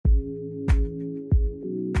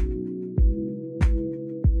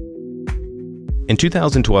In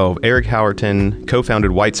 2012, Eric Howerton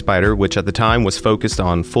co-founded Whyte, which at the time was focused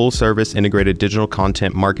on full-service integrated digital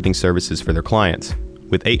content marketing services for their clients.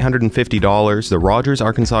 With $850, the Rogers,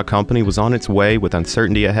 Arkansas company was on its way with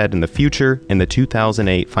uncertainty ahead in the future and the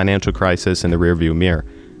 2008 financial crisis in the rearview mirror.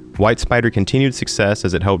 Whyte continued success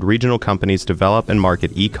as it helped regional companies develop and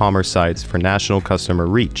market e-commerce sites for national customer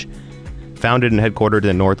reach. Founded and headquartered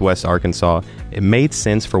in Northwest Arkansas, it made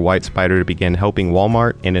sense for Whyte to begin helping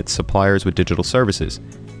Walmart and its suppliers with digital services.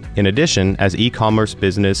 In addition, as e-commerce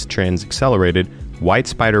business trends accelerated,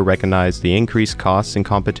 Whyte recognized the increased costs and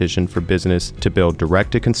competition for business to build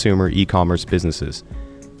direct-to-consumer e-commerce businesses.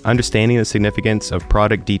 Understanding the significance of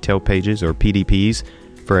product detail pages, or PDPs,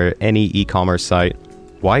 for any e-commerce site,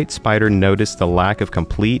 Whyte noticed the lack of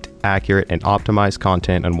complete, accurate, and optimized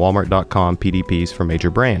content on Walmart.com PDPs for major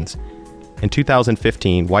brands. In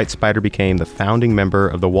 2015, Whyte became the founding member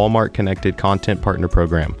of the Walmart Connected Content Partner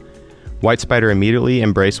Program. Whyte immediately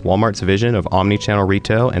embraced Walmart's vision of omnichannel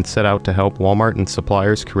retail and set out to help Walmart and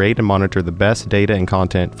suppliers create and monitor the best data and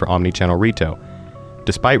content for omnichannel retail.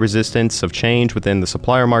 Despite resistance of change within the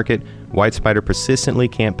supplier market, Whyte persistently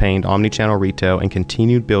campaigned omnichannel retail and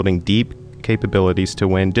continued building deep capabilities to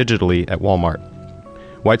win digitally at Walmart.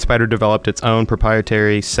 Whyte developed its own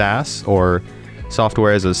proprietary SaaS, or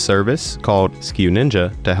software as a service, called SKU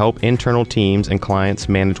Ninja to help internal teams and clients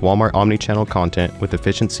manage Walmart omnichannel content with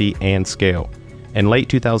efficiency and scale. In late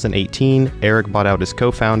 2018, Eric bought out his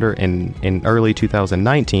co-founder, and in early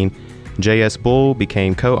 2019, J.S. Bull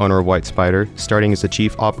became co-owner of Whyte starting as the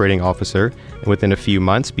Chief Operating Officer, and within a few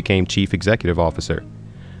months became Chief Executive Officer.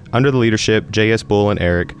 Under the leadership J.S. Bull and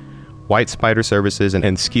Eric, Whyte Services and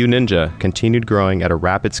SKU Ninja continued growing at a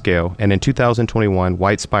rapid scale, and in 2021,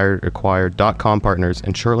 Whyte acquired .com Partners,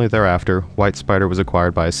 and shortly thereafter, Whyte was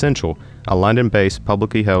acquired by Essential, a London-based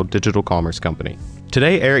publicly held digital commerce company.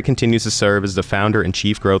 Today, Eric continues to serve as the founder and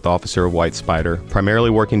chief growth officer of Whyte primarily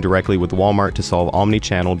working directly with Walmart to solve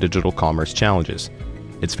omni-channel digital commerce challenges.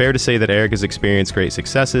 It's fair to say that Eric has experienced great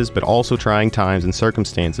successes, but also trying times and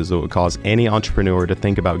circumstances that would cause any entrepreneur to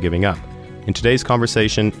think about giving up. In today's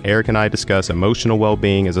conversation, Eric and I discuss emotional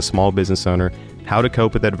well-being as a small business owner, how to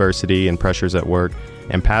cope with adversity and pressures at work,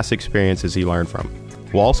 and past experiences he learned from.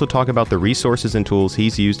 We'll also talk about the resources and tools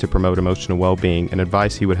he's used to promote emotional well-being and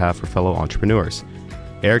advice he would have for fellow entrepreneurs.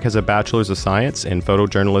 Eric has a bachelor's of science in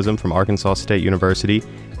photojournalism from Arkansas State University,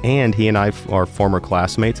 and he and I are former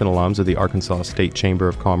classmates and alums of the Arkansas State Chamber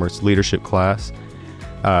of Commerce Leadership Class.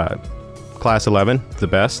 Class 11, the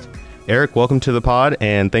best. Eric, welcome to the pod,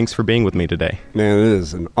 and thanks for being with me today. Man, it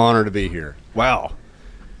is an honor to be here. Wow.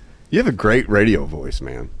 You have a great radio voice,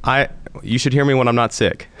 man. You should hear me when I'm not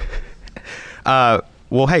sick.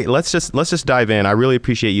 Well, hey, let's just dive in. I really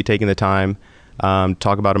appreciate you taking the time to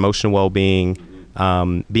talk about emotional well-being,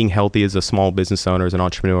 being healthy as a small business owner, as an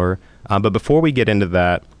entrepreneur. But before we get into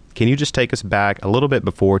that, can you just take us back a little bit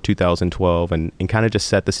before 2012 and kind of just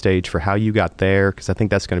set the stage for how you got there? Because I think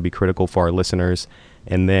that's going to be critical for our listeners.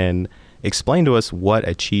 And then explain to us what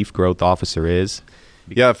a chief growth officer is.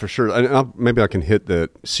 Yeah, for sure. Maybe I can hit the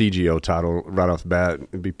CGO title right off the bat.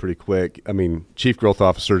 It'd be pretty quick. I mean, chief growth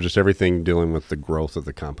officer, just everything dealing with the growth of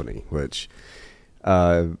the company, which,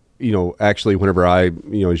 actually whenever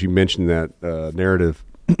as you mentioned that narrative,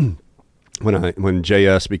 when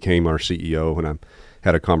JS became our CEO, when I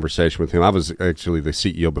had a conversation with him, I was actually the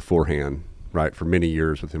CEO beforehand, right, for many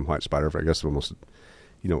years with him, Whyte for I guess almost,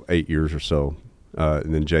 8 years or so.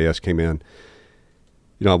 And then JS came in.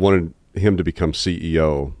 I wanted him to become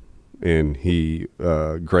CEO, and he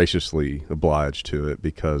graciously obliged to it,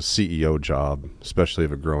 because CEO job, especially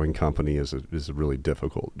of a growing company, is a really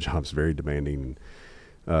difficult job. It's very demanding,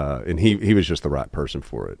 and he was just the right person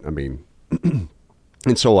for it. I mean,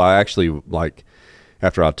 and so I actually,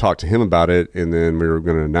 after I talked to him about it, and then we were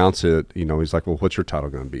going to announce it, he's like, "Well, what's your title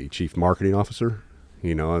going to be? Chief Marketing Officer?"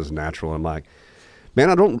 As natural. I'm like, man,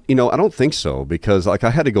 I don't think so, because I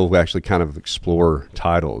had to go actually kind of explore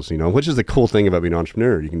titles, which is the cool thing about being an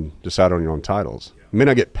entrepreneur. You can decide on your own titles. You may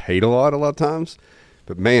not get paid a lot of times,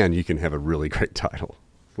 but man, you can have a really great title,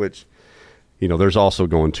 which, there's also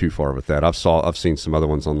going too far with that. I've seen some other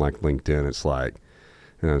ones on LinkedIn. It's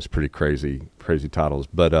it's pretty crazy titles.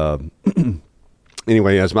 But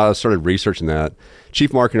anyway, as I started researching that,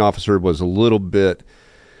 Chief Marketing Officer was a little bit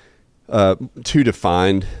too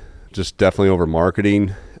defined, just definitely over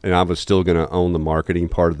marketing, and I was still going to own the marketing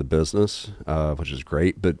part of the business, which is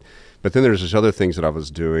great. But then there's these other things that I was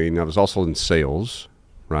doing. I was also in sales,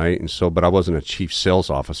 right? And so, but I wasn't a chief sales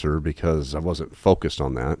officer because I wasn't focused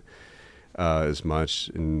on that as much.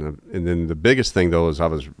 And then the biggest thing, though, is I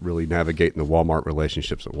was really navigating the Walmart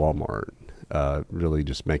relationships at Walmart, really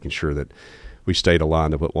just making sure that we stayed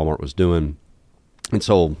aligned to what Walmart was doing. And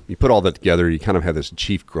so you put all that together, you kind of have this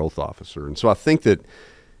chief growth officer. And so I think that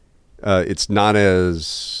it's not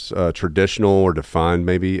as traditional or defined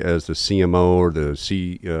maybe as the CMO or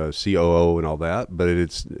the COO and all that, but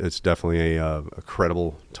it's definitely a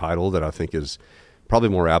credible title that I think is probably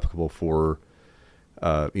more applicable for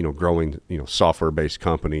growing software-based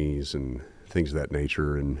companies and things of that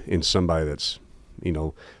nature, and in somebody that's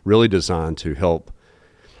really designed to help.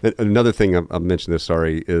 Another thing I mentioned this,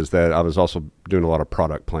 is that I was also doing a lot of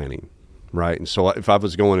product planning, right? And so if I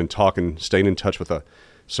was going and talking, staying in touch with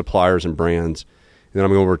suppliers and brands, and then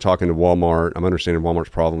I'm going over talking to Walmart, I'm understanding Walmart's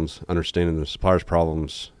problems, understanding the suppliers'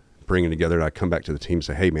 problems, bringing together, and I come back to the team and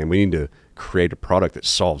say, hey, man, we need to create a product that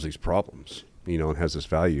solves these problems, and has this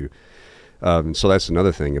value. And so that's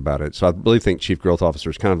another thing about it. So I really think Chief Growth Officer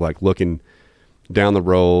is kind of like looking down the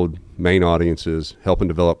road, main audiences, helping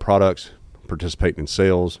develop products, participating in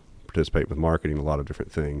sales, participate with marketing, a lot of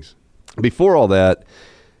different things. Before all that,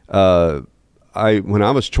 when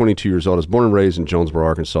I was 22 years old, I was born and raised in Jonesboro,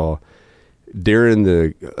 Arkansas. During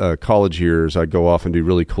the college years, I'd go off and do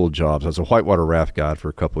really cool jobs. I was a whitewater raft guide for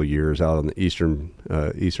a couple of years out on the eastern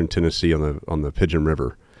Tennessee on the Pigeon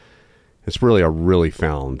River. It's really a really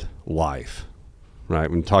found life,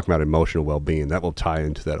 right? When talking about emotional well-being, that will tie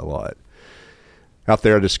into that a lot. Out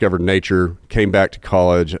there, I discovered nature, came back to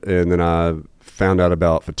college, and then I found out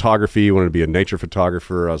about photography, wanted to be a nature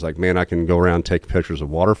photographer. I was like, man, I can go around and take pictures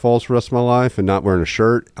of waterfalls for the rest of my life and not wearing a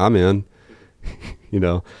shirt. I'm in,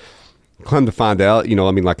 Come to find out,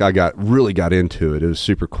 I really got into it. It was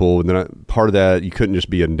super cool. And then part of that, you couldn't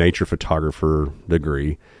just be a nature photographer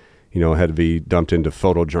degree. It had to be dumped into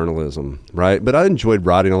photojournalism, right? But I enjoyed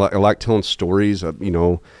writing. I like telling stories. It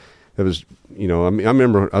was, I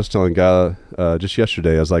remember I was telling a guy just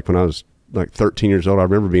yesterday, I was like, when I was like 13 years old, I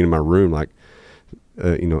remember being in my room, like,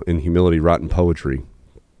 in humility, writing poetry,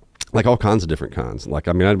 like all kinds of different kinds. Like,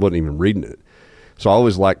 I wasn't even reading it. So I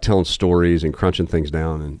always liked telling stories and crunching things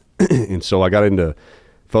down. And so I got into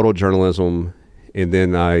photojournalism, and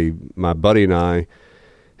then my buddy and I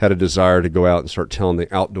had a desire to go out and start telling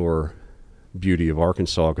the outdoor beauty of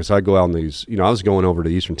Arkansas, because I go out on these, I was going over to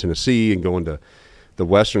eastern Tennessee and going to the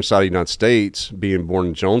western side of the United States, being born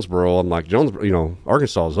in Jonesboro. I'm like, Jonesboro,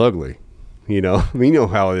 Arkansas is ugly. You know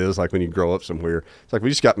how it is, like when you grow up somewhere. It's like we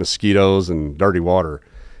just got mosquitoes and dirty water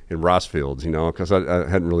in rice fields, because I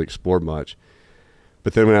hadn't really explored much.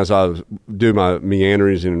 But then as I was doing my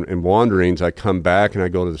meanderings and wanderings, I come back and I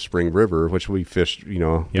go to the Spring River, which we fished,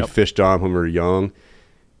 we fished on when we were young.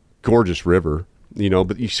 Gorgeous river,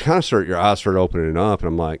 but you kind of your eyes start opening up, and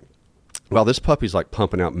I'm like, wow, this puppy's like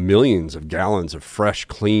pumping out millions of gallons of fresh,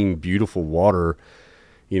 clean, beautiful water,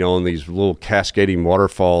 and these little cascading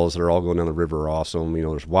waterfalls that are all going down the river are awesome.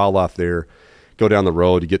 There's wildlife there. Go down the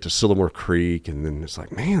road, you get to Sylamore Creek, and then it's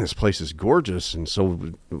like, man, this place is gorgeous. And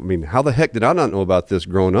so, how the heck did I not know about this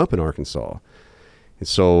growing up in Arkansas? And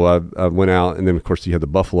so I went out, and then, of course, you had the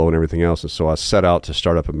buffalo and everything else. And so I set out to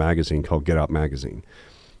start up a magazine called Get Out Magazine.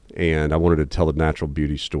 And I wanted to tell the natural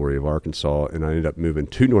beauty story of Arkansas, and I ended up moving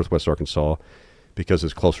to Northwest Arkansas because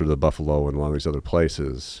it's closer to the buffalo and a lot of these other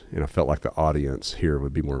places, and I felt like the audience here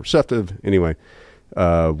would be more receptive. Anyway,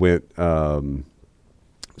 started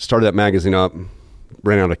that magazine up,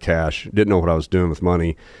 ran out of cash, didn't know what I was doing with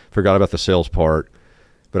money, forgot about the sales part,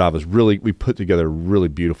 but we put together a really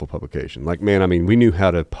beautiful publication. Like, man, we knew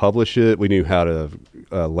how to publish it, we knew how to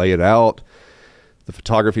lay it out. The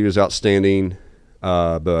photography was outstanding.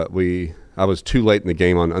 But I was too late in the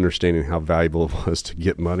game on understanding how valuable it was to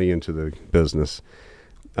get money into the business.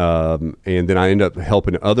 And then I ended up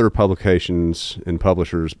helping other publications and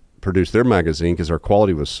publishers produce their magazine because our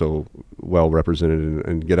quality was so well represented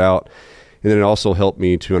and get out. And then it also helped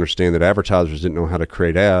me to understand that advertisers didn't know how to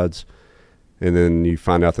create ads. And then you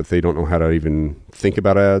find out that they don't know how to even think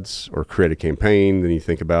about ads or create a campaign. Then you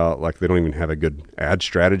think about, like, they don't even have a good ad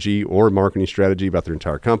strategy or marketing strategy about their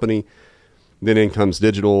entire company. Then in comes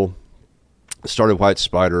digital. Started Whyte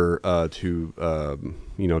Spider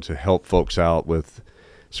to help folks out with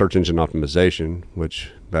search engine optimization,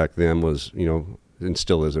 which back then was, and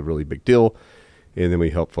still is a really big deal. And then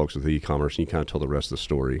we help folks with e-commerce, and you kind of told the rest of the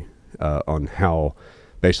story on how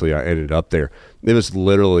basically I ended up there. It was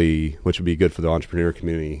literally, which would be good for the entrepreneur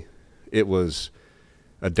community, it was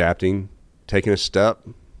adapting, taking a step,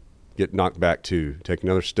 get knocked back to, take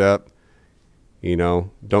another step,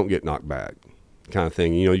 don't get knocked back. Kind of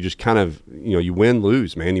thing. You just kind of, you win,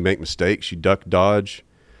 lose, man. You make mistakes, you duck, dodge,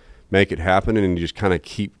 make it happen, and you just kind of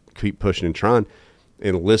keep pushing and trying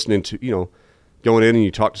and listening to, going in and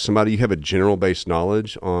you talk to somebody, you have a general based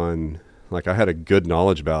knowledge on, like, I had a good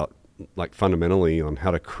knowledge about, like, fundamentally on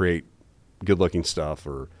how to create good looking stuff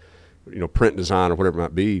or, print design or whatever it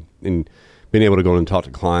might be, and being able to go and talk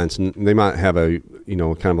to clients, and they might have a,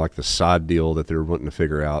 kind of like the side deal that they're wanting to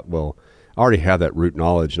figure out. Well, I already have that root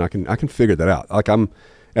knowledge, and I can figure that out. Like I'm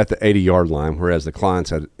at the 80-yard line, whereas the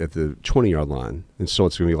client's at the 20-yard line. And so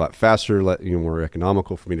it's going to be a lot faster, more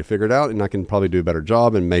economical for me to figure it out, and I can probably do a better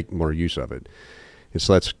job and make more use of it. And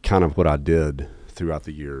so that's kind of what I did throughout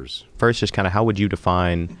the years. First, just kind of how would you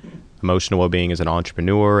define emotional well-being as an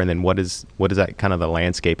entrepreneur, and then what is that kind of the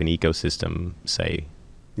landscape and ecosystem say?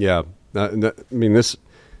 Yeah. This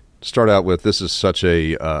start out with, this is such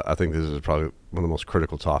a, I think this is probably one of the most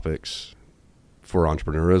critical topics for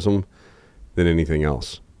entrepreneurism than anything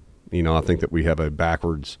else. I think that we have a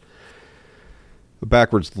backwards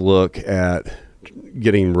look at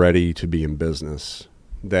getting ready to be in business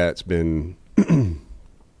that's been,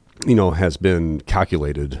 has been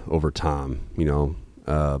calculated over time,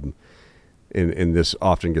 and this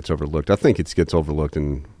often gets overlooked. I think it gets overlooked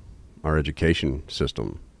in our education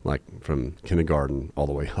system, like from kindergarten all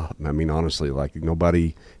the way up. Honestly, like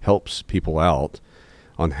nobody helps people out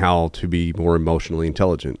on how to be more emotionally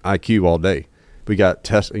intelligent. IQ all day. We got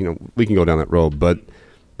tests, we can go down that road, but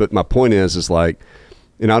my point is like,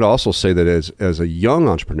 and I'd also say that as a young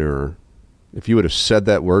entrepreneur, if you would have said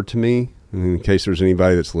that word to me, in case there's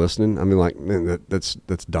anybody that's listening, man, that's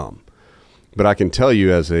dumb. But I can tell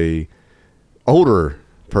you as a older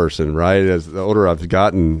person, right, as the older I've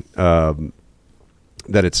gotten,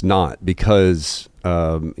 that it's not, because,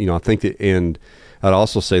 I think that, and I'd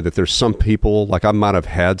also say that there's some people, like I might have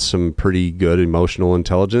had some pretty good emotional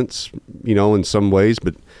intelligence, in some ways,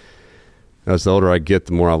 but as the older I get,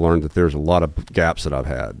 the more I learned that there's a lot of gaps that I've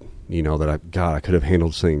had, that I could have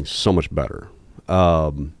handled things so much better.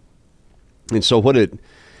 And so what it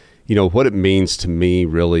means to me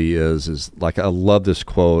really is like, I love this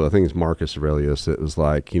quote. I think it's Marcus Aurelius. It was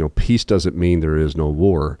like, peace doesn't mean there is no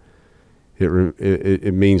war.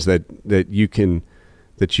 It means that you can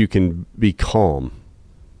be calm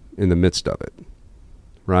in the midst of it,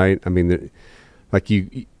 right?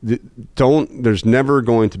 There's never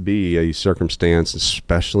going to be a circumstance,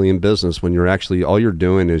 especially in business, when you're actually, all you're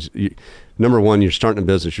doing is, number one, you're starting a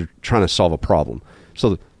business, you're trying to solve a problem.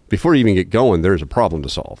 So before you even get going, there's a problem to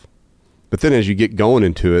solve. But then as you get going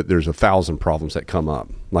into it, there's 1,000 problems that come up.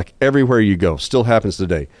 Like everywhere you go, still happens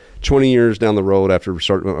today. 20 years down the road after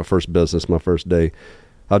starting my first business, my first day,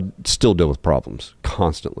 I still deal with problems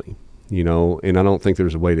constantly, and I don't think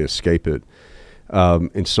there's a way to escape it.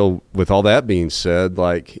 And so with all that being said,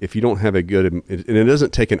 like if you don't have a good, and it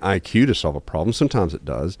doesn't take an IQ to solve a problem, sometimes it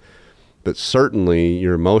does, but certainly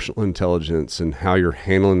your emotional intelligence and how you're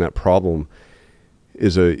handling that problem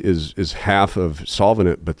is half of solving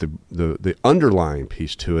it, but the underlying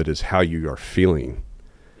piece to it is how you are feeling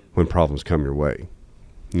when problems come your way,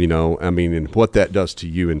 and what that does to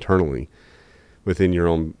you internally within your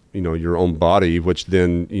own body, which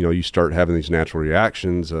then, you start having these natural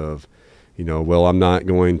reactions of, well, I'm not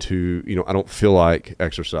going to, I don't feel like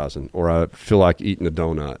exercising, or I feel like eating a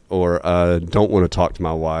donut, or I don't want to talk to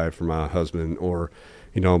my wife or my husband, or,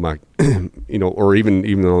 my, or even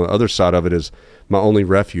on the other side of it is my only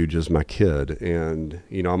refuge is my kid. And,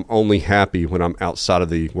 I'm only happy when I'm outside of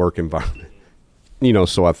the work environment.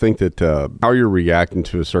 So I think that how you're reacting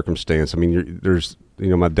to a circumstance, there's,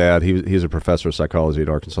 my dad, he's a professor of psychology at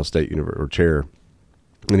Arkansas State University, or chair.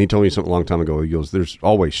 And he told me something a long time ago. He goes, there's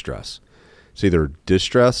always stress. It's either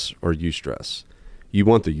distress or eustress. You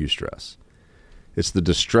want the eustress. It's the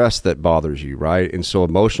distress that bothers you, right? And so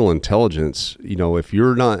emotional intelligence, if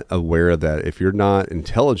you're not aware of that, if you're not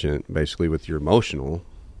intelligent, basically, with your emotional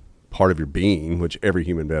part of your being, which every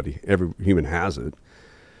human has it,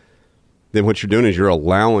 then what you're doing is you're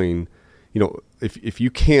allowing, if you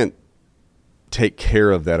can't take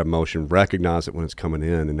care of that emotion, recognize it when it's coming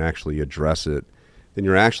in and actually address it, then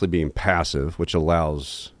you're actually being passive, which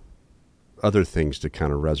allows other things to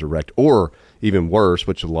kind of resurrect. Or even worse,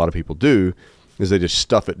 which a lot of people do, is they just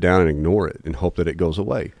stuff it down and ignore it and hope that it goes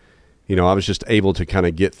away. I was just able to kind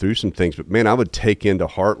of get through some things, but man, I would take into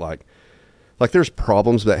heart, like there's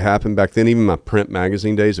problems that happened back then, even my print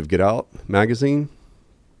magazine days of Get Out magazine.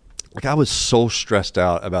 Like I was so stressed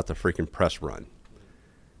out about the freaking press run.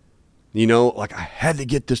 Like I had to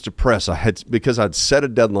get this to press. Because I'd set a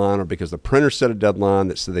deadline, or because the printer set a deadline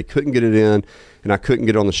that said they couldn't get it in, and I couldn't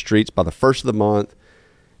get it on the streets by the first of the month.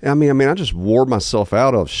 And I just wore myself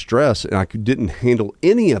out of stress, and I didn't handle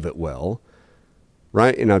any of it well,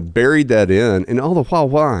 right? And I buried that in, and all the while,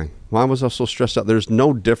 why? Why was I so stressed out? There's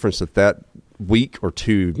no difference that week or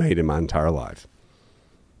two made in my entire life,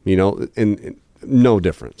 and no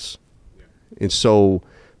difference. And so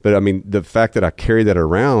But I mean, the fact that I carry that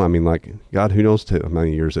around, I mean, like, God, who knows how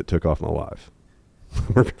many years it took off my life.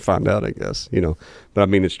 We're going to find out, I guess, but I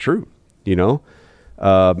mean, it's true,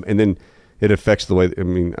 and then it affects the way, I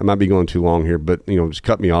mean, I might be going too long here, but, just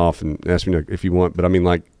cut me off and ask me if you want. But I mean,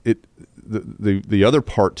 like, the other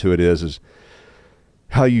part to it is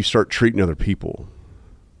how you start treating other people,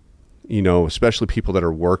 especially people that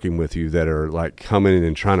are working with you, that are like coming in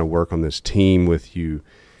and trying to work on this team with you.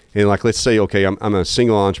 And like, let's say, okay, I'm a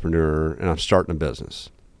single entrepreneur and I'm starting a business.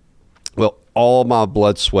 Well, all my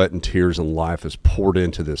blood, sweat, and tears in life is poured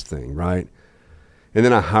into this thing, right? And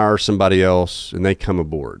then I hire somebody else and they come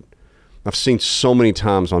aboard. I've seen so many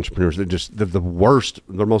times entrepreneurs that they're the worst,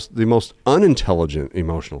 the most unintelligent,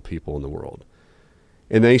 emotional people in the world.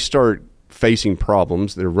 And they start facing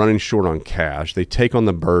problems. They're running short on cash. They take on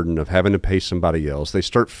the burden of having to pay somebody else. They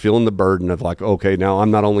start feeling the burden of like, okay, now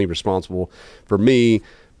I'm not only responsible for me,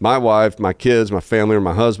 my wife, my kids, my family, or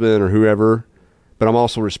my husband, or whoever, but I'm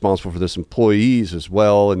also responsible for this employees as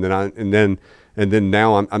well. And then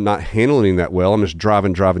now I'm not handling that well. I'm just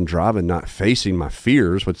driving, not facing my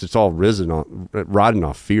fears, which it's all riding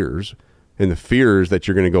off fears, and the fears that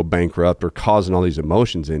you're going to go bankrupt or causing all these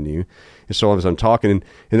emotions in you. And so as I'm talking,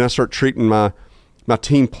 and I start treating my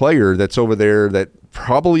team player that's over there that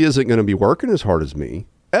probably isn't going to be working as hard as me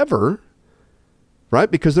ever, right?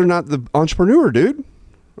 Because they're not the entrepreneur, dude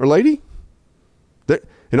or lady.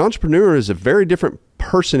 An entrepreneur is a very different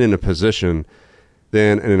person in a position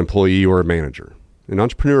than an employee or a manager. An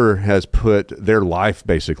entrepreneur has put their life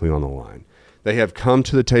basically on the line. They have come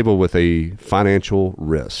to the table with a financial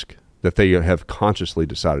risk that they have consciously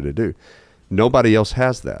decided to do. Nobody else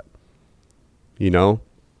has that, And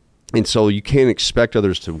so you can't expect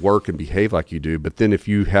others to work and behave like you do. But then if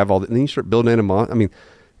you have all that, then you start building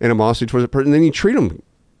animosity towards the person, and then you treat them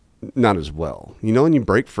not as well, and you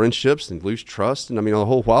break friendships and lose trust. And I mean, the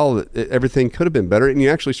whole while everything could have been better, and you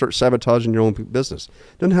actually start sabotaging your own business.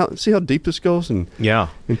 See how deep this goes in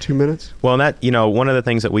 2 minutes? Well, and that, one of the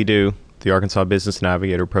things that we do, the Arkansas Business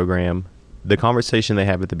Navigator program, the conversation they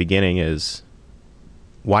have at the beginning is,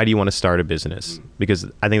 why do you want to start a business? Because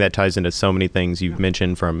I think that ties into so many things you've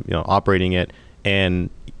mentioned, from, operating it.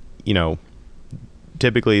 And,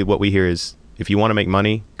 typically what we hear is, if you want to make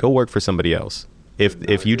money, go work for somebody else.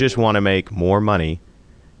 If you just want to make more money,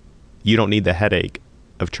 you don't need the headache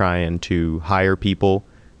of trying to hire people,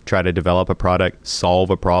 try to develop a product,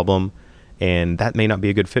 solve a problem, and that may not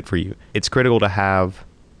be a good fit for you. It's critical to have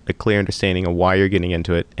a clear understanding of why you're getting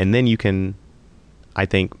into it, and then you can, I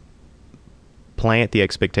think, plant the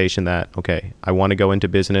expectation that, okay, I want to go into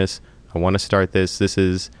business, I want to start this. This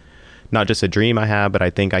is not just a dream I have, but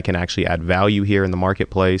I think I can actually add value here in the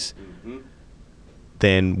marketplace.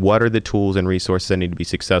 Then what are the tools and resources that need to be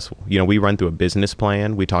successful? We run through a business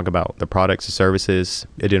plan. We talk about the products and services,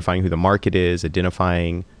 identifying who the market is,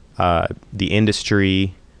 identifying the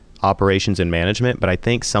industry, operations, and management. But I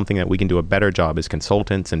think something that we can do a better job as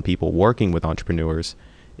consultants and people working with entrepreneurs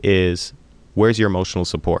is, where's your emotional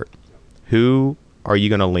support? Who are you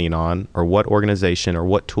going to lean on, or what organization or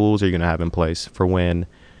what tools are you going to have in place for when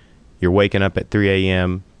you're waking up at 3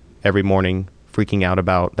 a.m. every morning freaking out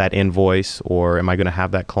about that invoice, or am I going to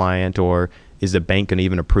have that client, or is the bank going to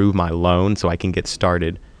even approve my loan so I can get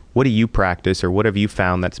started? What do you practice, or what have you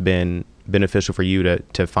found that's been beneficial for you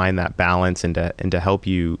to find that balance and to help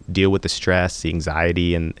you deal with the stress, the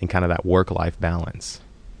anxiety, and kind of that work-life balance?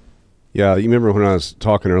 Yeah, you remember when I was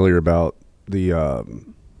talking earlier about the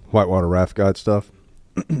whitewater raft guide stuff?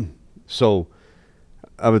 So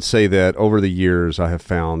I would say that over the years I have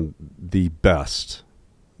found the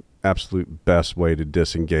absolute best way to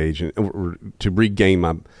disengage and to regain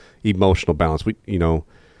my emotional balance.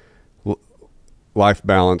 Life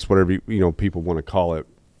balance, whatever people want to call it.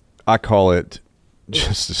 I call it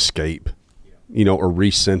just escape, or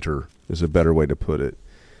recenter is a better way to put it.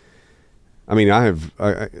 I mean, I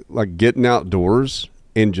like getting outdoors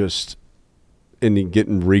and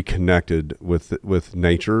getting reconnected with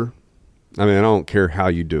nature. I mean, I don't care how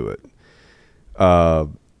you do it.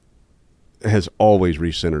 Has always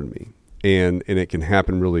recentered me, and it can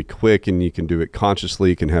happen really quick, and you can do it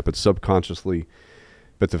consciously, it can happen subconsciously.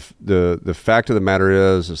 But the fact of the matter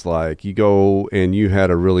is like, you go and you had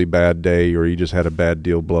a really bad day, or you just had a bad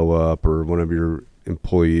deal blow up, or one of your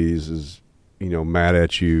employees is mad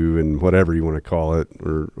at you, and whatever you want to call it,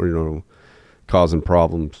 or causing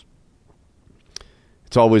problems.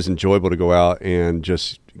 It's always enjoyable to go out and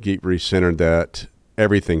just get recentered that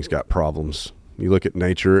everything's got problems. You look at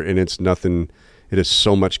nature, and it's nothing. It is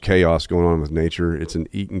so much chaos going on with nature. It's an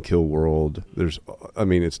eat and kill world.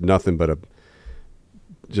 It's nothing but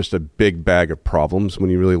just a big bag of problems when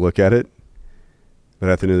you really look at it. but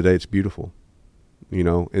at the end of the day, it's beautiful, you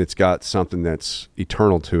know, and it's got something that's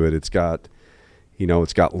eternal to it. It's got, you know,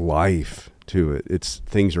 it's got life to it.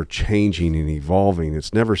 Things are changing and evolving.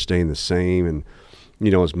 It's never staying the same. And,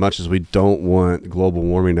 you know, as much as we don't want global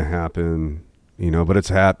warming to happen, you know, but it's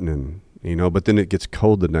happening, you know, but then it gets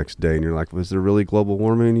cold the next day and you're like, was there really global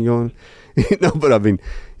warming? And you're going, you know, but I mean,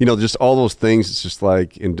 you know, just all those things, it's just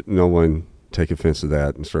like, and no one take offense to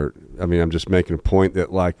that and start, I mean, I'm just making a point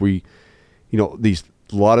that like we, you know, a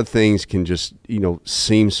lot of things can just, you know,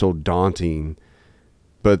 seem so daunting,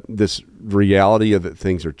 but this reality of that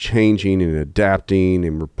things are changing and adapting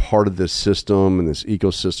and we're part of this system and this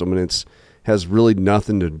ecosystem, and has really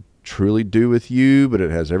nothing to truly do with you, but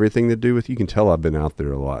it has everything to do with you. You can tell I've been out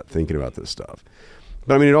there a lot thinking about this stuff.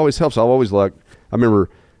 But I mean, it always helps. I remember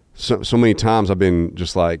so many times I've been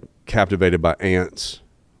just like captivated by ants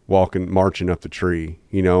marching up the tree,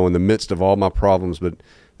 you know, in the midst of all my problems. But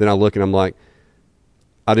then I look and I'm like,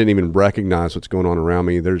 I didn't even recognize what's going on around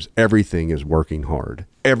me. Everything is working hard.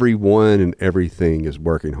 Everyone and everything is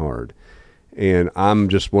working hard. And I'm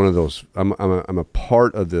just one of those, I'm a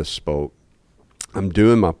part of this spoke. I'm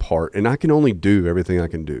doing my part, and I can only do everything I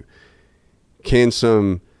can do. Can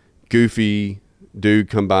some goofy dude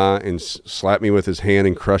come by and slap me with his hand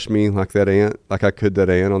and crush me like that ant, like I could that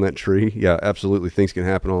ant on that tree? Yeah, absolutely. Things can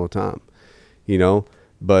happen all the time, you know,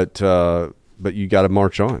 but you got to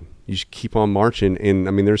march on. You just keep on marching. And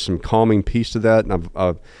I mean, there's some calming piece to that. And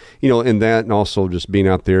I've you know, in that, and also just being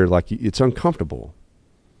out there, like it's uncomfortable,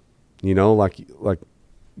 you know, like,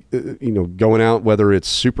 you know, going out, whether it's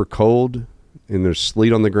super cold and there's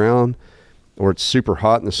sleet on the ground, or it's super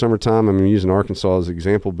hot in the summertime. I mean, using Arkansas as an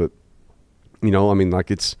example, but you know, I mean, like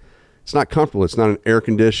it's not comfortable. It's not an air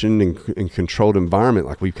conditioned and controlled environment.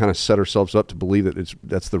 Like we've kind of set ourselves up to believe that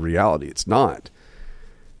that's the reality. It's not.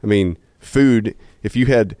 I mean, food, if you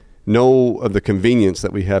had no of the convenience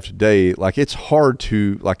that we have today, like it's hard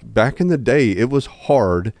to, like back in the day, it was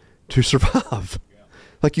hard to survive. Yeah.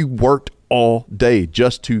 Like you worked all day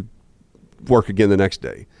just to work again the next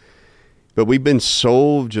day. But we've been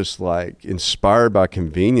so just like inspired by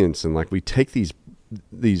convenience, and like we take these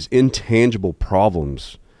intangible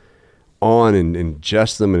problems on and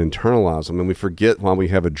ingest them and internalize them, and we forget why we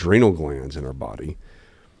have adrenal glands in our body,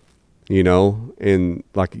 you know. And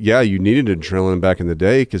like, yeah, you needed adrenaline back in the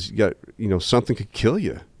day because you got, you know, something could kill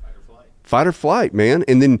you. Fight or flight, man.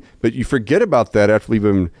 And then, but you forget about that after we've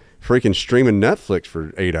been freaking streaming Netflix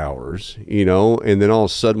for 8 hours, you know, and then all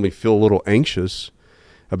of a sudden we feel a little anxious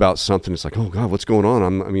about something. It's like, oh God, what's going on?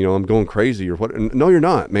 I'm going crazy or what? And no, you're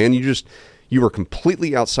not, man. You are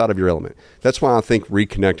completely outside of your element. That's why I think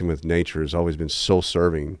reconnecting with nature has always been so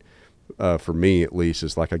serving, for me at least,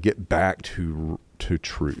 is like I get back to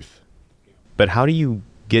truth. But how do you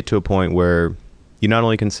get to a point where you not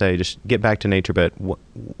only can say, just get back to nature, but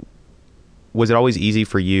was it always easy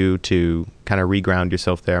for you to kind of reground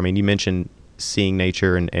yourself there? I mean, you mentioned seeing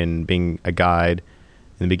nature and being a guide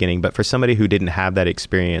in the beginning, but for somebody who didn't have that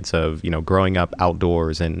experience of, you know, growing up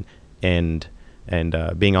outdoors and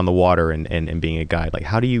being on the water and being a guide, like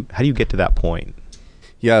how do you get to that point?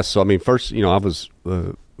 Yeah, so I mean, first, you know, I was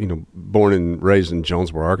you know, born and raised in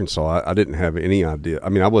Jonesboro, Arkansas. I didn't have any idea. I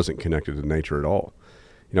mean, I wasn't connected to nature at all.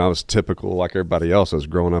 You know, I was typical like everybody else. I was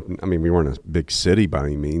growing up. I mean, we weren't a big city by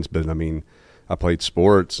any means, but I mean, I played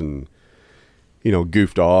sports and, you know,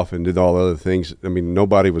 goofed off and did all the other things. I mean,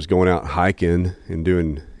 nobody was going out hiking and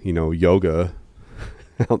doing, you know, yoga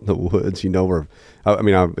out in the woods, you know, where, I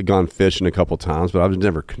mean, I've gone fishing a couple times, but I was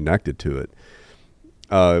never connected to it.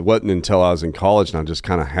 It wasn't until I was in college and I just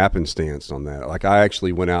kind of happenstanced on that. Like I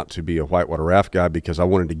actually went out to be a whitewater raft guy because I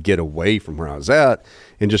wanted to get away from where I was at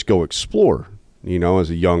and just go explore, you know, as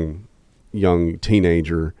a young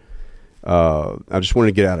teenager. I just wanted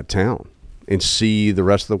to get out of town and see the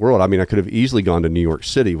rest of the world. I mean, I could have easily gone to New York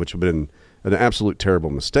City, which would have been an absolute terrible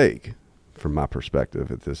mistake from my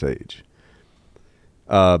perspective at this age.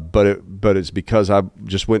 But it's because I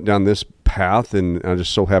just went down this path and I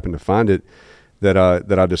just so happened to find it that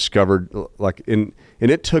I discovered, like, and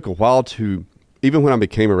it took a while to, even when I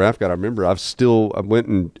became a raft guide, I remember I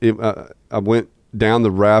went down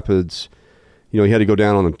the rapids. You know, you had to go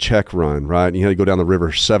down on a check run, right? And you had to go down the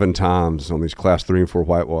river 7 times on these class 3 and 4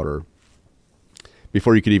 whitewater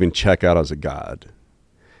before you could even check out as a guide.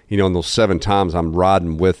 You know, in those 7 times I'm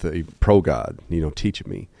riding with a pro guide, you know,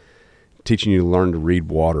 teaching you to learn to read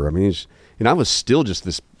water. I mean, and I was still just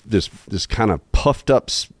this kind of puffed up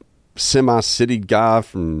semi-city guy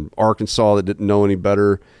from Arkansas that didn't know any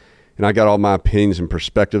better. And I got all my opinions and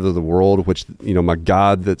perspective of the world, which, you know, my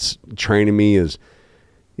guide that's training me is,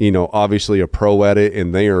 you know, obviously a pro at it,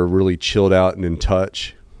 and they are really chilled out and in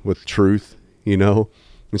touch with truth, And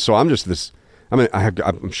so I'm just this,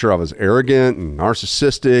 I'm sure I was arrogant and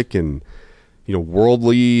narcissistic and,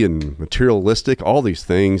 worldly and materialistic, all these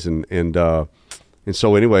things. And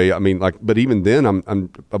so anyway, but even then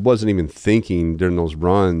I wasn't even thinking during those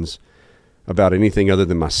runs about anything other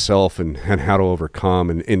than myself and how to overcome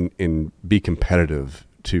and be competitive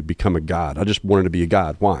to become a guide. I just wanted to be a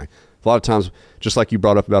guide. Why? A lot of times, just like you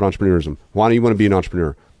brought up about entrepreneurism, why do you want to be an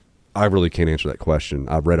entrepreneur? I really can't answer that question.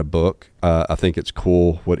 I've read a book. I think it's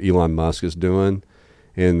cool what Elon Musk is doing,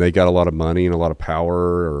 and they got a lot of money and a lot of power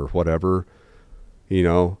or whatever,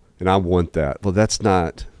 and I want that. Well, that's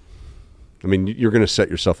not, you're going to set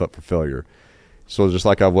yourself up for failure. So just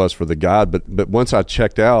like I was for the guide, but once I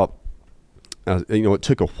checked out, it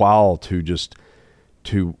took a while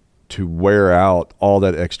to wear out all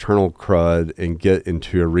that external crud and get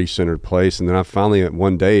into a recentered place. And then I finally,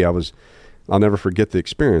 one day I'll never forget the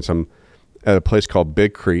experience. I'm at a place called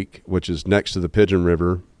Big Creek, which is next to the Pigeon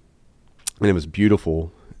River. And it was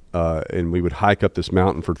beautiful. And we would hike up this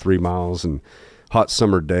mountain for 3 miles and hot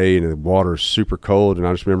summer day, and the water is super cold. And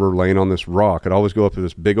I just remember laying on this rock. I'd always go up to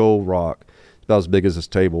this big old rock, about as big as this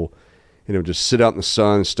table, and it would just sit out in the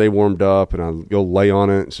sun, stay warmed up, and I'd go lay on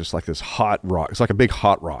it. It's just like this hot rock. It's like a big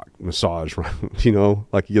hot rock massage, right?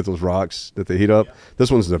 Like you get those rocks that they heat up. Yeah.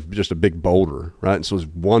 This one's just a big boulder, right? And so it's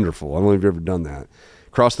wonderful. I don't know if you've ever done that.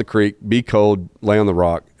 Cross the creek, be cold, lay on the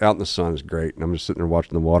rock, out in the sun is great. And I'm just sitting there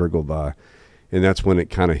watching the water go by. And that's when it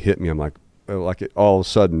kind of hit me. I'm like it all of a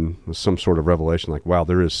sudden was some sort of revelation. Like, wow,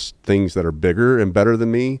 there is things that are bigger and better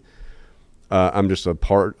than me. I'm just a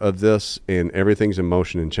part of this, and everything's in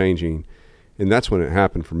motion and changing. And that's when it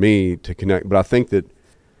happened for me to connect. But I think that,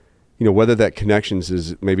 whether that connections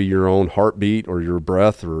is maybe your own heartbeat or your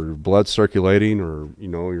breath or your blood circulating, or,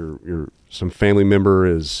 your some family member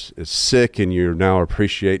is sick and you now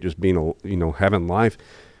appreciate just being, having life,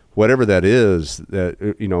 whatever that is, that,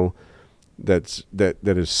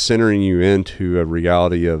 that is centering you into a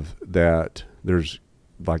reality of that there's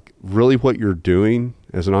like really what you're doing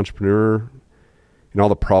as an entrepreneur and all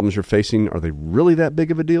the problems you're facing, are they really that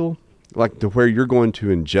big of a deal? Like to where you're going to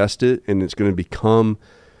ingest it and it's going to become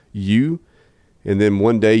you. And then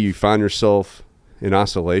one day you find yourself in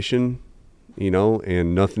isolation,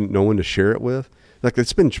 and no one to share it with. Like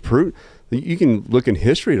it's been true. You can look in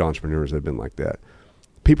history at entrepreneurs that have been like that.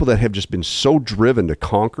 People that have just been so driven to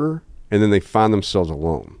conquer, and then they find themselves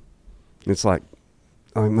alone. It's like,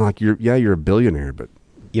 you're a billionaire, but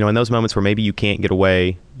in those moments where maybe you can't get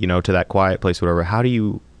away, to that quiet place, whatever, how do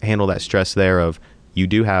you handle that stress there of you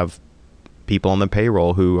do have people on the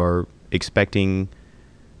payroll who are expecting,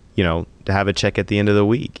 to have a check at the end of the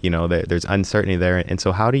week, there's uncertainty there. And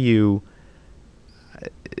so how do you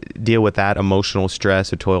deal with that emotional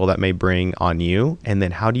stress or toil that may bring on you? And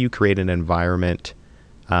then how do you create an environment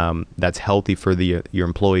that's healthy for your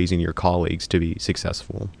employees and your colleagues to be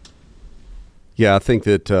successful? Yeah, I think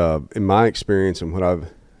that in my experience and what I've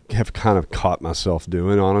have kind of caught myself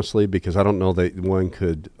doing, honestly, because I don't know that one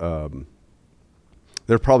could,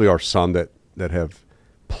 there probably are some that have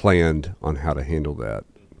planned on how to handle that.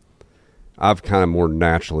 I've kind of more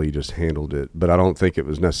naturally just handled it, but I don't think it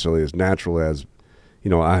was necessarily as natural as,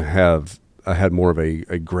 I had more of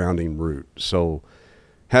a grounding root. So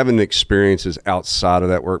having experiences outside of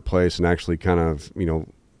that workplace and actually kind of,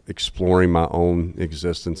 exploring my own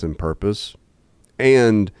existence and purpose,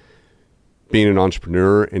 and being an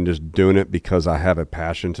entrepreneur and just doing it because I have a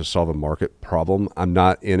passion to solve a market problem. I'm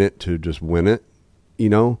not in it to just win it,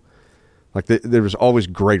 like there was always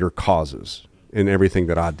greater causes in everything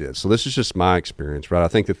that I did. So this is just my experience, right? I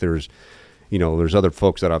think that there's other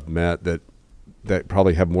folks that I've met that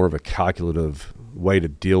probably have more of a calculative way to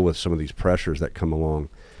deal with some of these pressures that come along.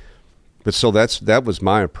 But so that was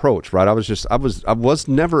my approach, right? Here's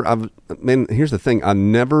the thing. I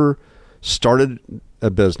never started a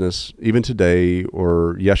business, even today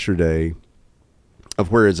or yesterday,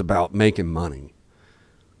 of where it's about making money.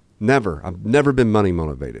 Never. I've never been money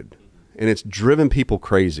motivated. And it's driven people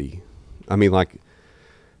crazy. Like a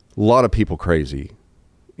lot of people crazy,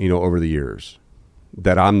 over the years,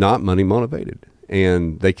 that I'm not money motivated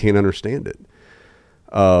and they can't understand it.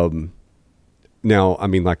 Now,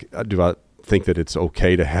 do I think that it's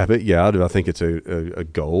okay to have it? Yeah. Do I think it's a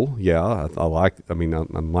goal? Yeah.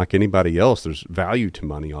 I'm like anybody else. There's value to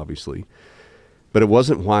money, obviously, but it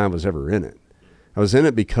wasn't why I was ever in it. I was in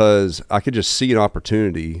it because I could just see an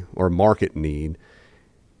opportunity or a market need,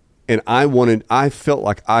 and I felt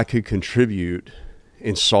like I could contribute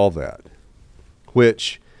and solve that,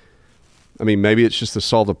 which, maybe it's just to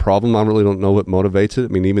solve the problem. I really don't know what motivates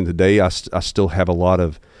it. Even today, I still have a lot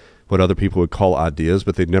of what other people would call ideas,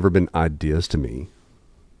 but they've never been ideas to me.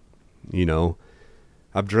 You know,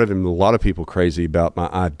 I've driven a lot of people crazy about my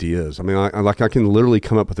ideas. I mean, I can literally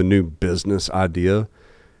come up with a new business idea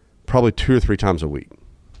probably 2 or 3 times a week.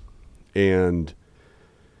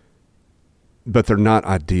 But they're not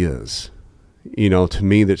ideas. You know, to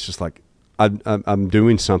me, that's just like, I'm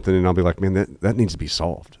doing something and I'll be like, man, that needs to be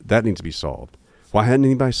solved. That needs to be solved. Why hadn't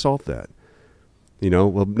anybody solved that? You know,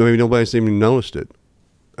 well, maybe nobody's even noticed it.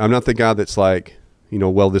 I'm not the guy that's like, you know,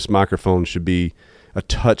 well, this microphone should be a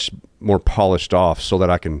touch more polished off so that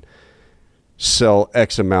I can sell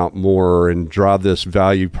X amount more and drive this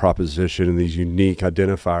value proposition and these unique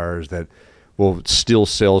identifiers that will steal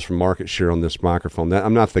sales from market share on this microphone.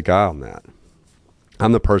 I'm not the guy on that.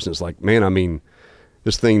 I'm the person that's like, man, I mean,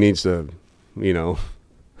 this thing needs to, you know,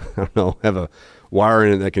 I don't know, have a wire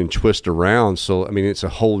in it that can twist around. So, I mean, it's a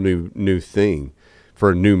whole new thing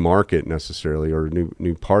for a new market necessarily, or a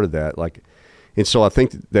new part of that. Like, and so I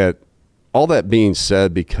think that all that being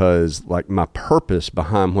said, because like my purpose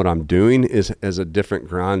behind what I'm doing is as a different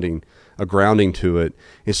grounding to it.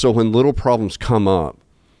 And so when little problems come up,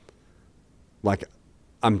 like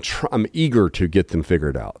I'm eager to get them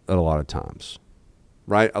figured out a lot of times,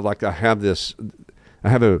 right? I have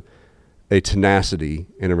a tenacity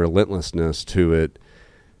and a relentlessness to it.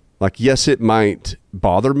 Like, yes, it might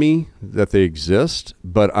bother me that they exist,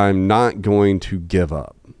 but I'm not going to give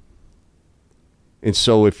up. And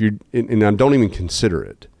so and I don't even consider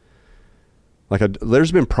it. Like,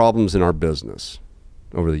 there's been problems in our business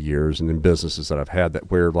over the years and in businesses that I've had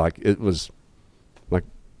that where like it was like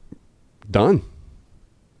done.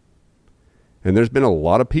 And there's been a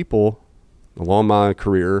lot of people along my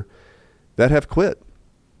career that have quit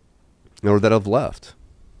or that have left.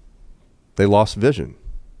 They lost vision.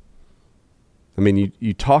 I mean,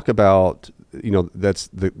 you talk about, you know,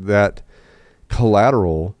 that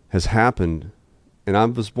collateral has happened, and I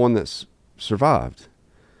was one that's survived.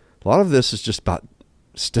 A lot of this is just about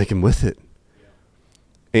sticking with it. Yeah.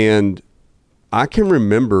 And I can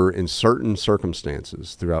remember in certain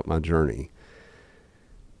circumstances throughout my journey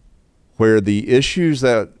where the issues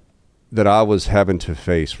that I was having to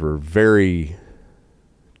face were very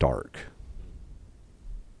dark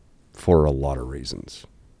for a lot of reasons.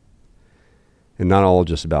 And not all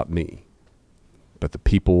just about me, but the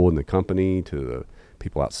people in the company to the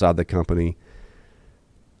people outside the company.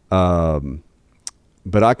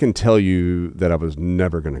 But I can tell you that I was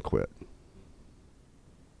never going to quit.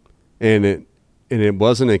 And it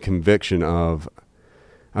wasn't a conviction of,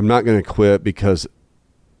 I'm not going to quit because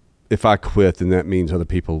if I quit, then that means other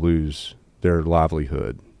people lose their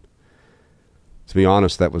livelihood. To be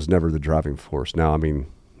honest, that was never the driving force. Now, I mean,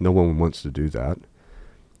 no one wants to do that.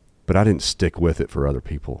 But I didn't stick with it for other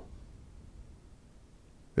people.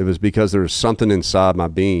 It was because there was something inside my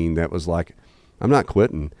being that was like, I'm not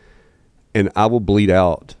quitting. And I will bleed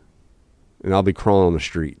out. And I'll be crawling on the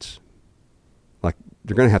streets. Like,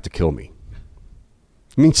 they're going to have to kill me.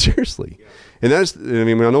 I mean, seriously. Yeah.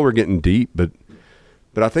 And I know we're getting deep, but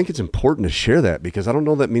I think it's important to share that because I don't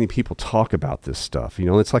know that many people talk about this stuff. You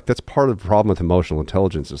know, it's like that's part of the problem with emotional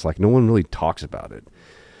intelligence. It's like no one really talks about it.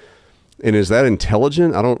 And is that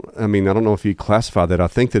intelligent? I don't know if you classify that. I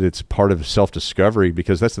think that it's part of self-discovery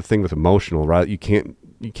because that's the thing with emotional, right? You can't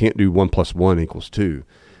do 1 + 1 = 2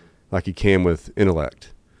 like you can with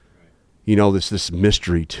intellect. Right. You know, this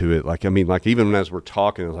mystery to it. Like, I mean, like even as we're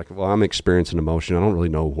talking, it's like, well, I'm experiencing emotion. I don't really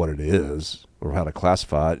know what it is or how to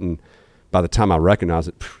classify it. And by the time I recognize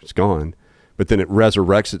it, it's gone. But then it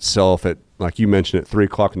resurrects itself at, like you mentioned, at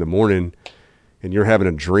 3:00 in the morning and you're having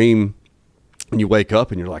a dream. And you wake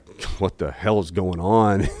up and you're like, what the hell is going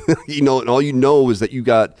on? You know, and all you know is that you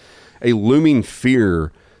got a looming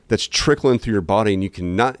fear that's trickling through your body and you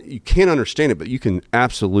can't understand it, but you can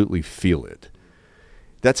absolutely feel it.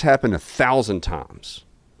 That's happened 1,000 times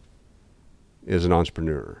as an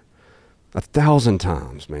entrepreneur. 1,000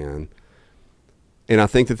 times, man. And I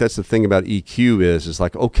think that that's the thing about EQ is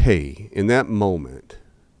like, okay, in that moment,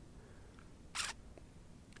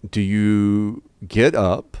 do you get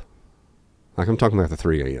up? Like I'm talking about the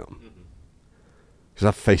 3 a.m. Because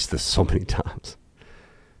I've faced this so many times.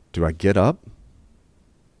 Do I get up,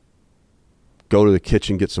 go to the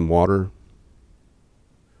kitchen, get some water,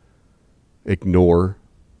 ignore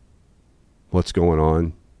what's going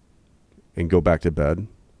on, and go back to bed?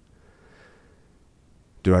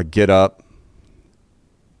 Do I get up,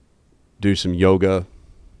 do some yoga,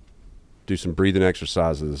 do some breathing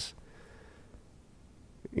exercises,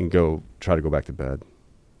 and try to go back to bed?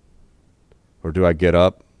 Or do I get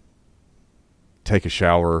up, take a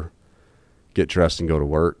shower, get dressed and go to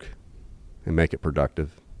work and make it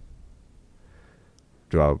productive?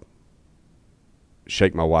 Do I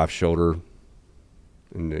shake my wife's shoulder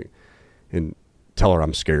and and tell her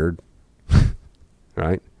I'm scared?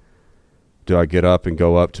 Right? Do I get up and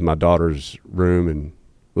go up to my daughter's room and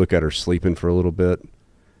look at her sleeping for a little bit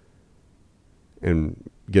and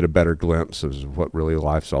get a better glimpse of what really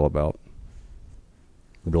life's all about?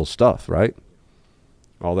 Real stuff, right?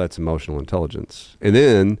 All that's emotional intelligence. And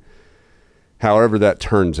then, however that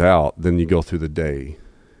turns out, then you go through the day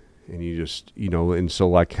and you just, and so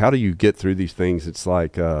like, how do you get through these things? It's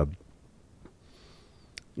like, I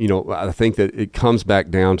think that it comes back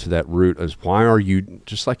down to that root as why are you,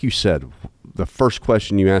 just like you said, the first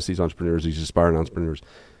question you ask these entrepreneurs, these aspiring entrepreneurs,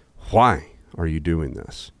 why are you doing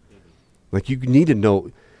this? Like, you need to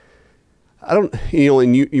know. I don't,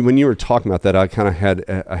 and you when you were talking about that, I kind of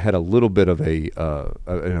had a little bit of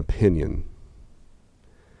an opinion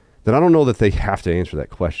that I don't know that they have to answer that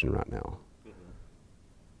question right now.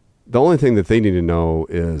 The only thing that they need to know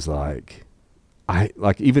is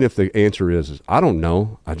even if the answer is I don't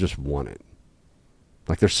know, I just want it.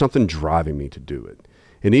 Like, there's something driving me to do it.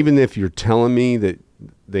 And even if you're telling me that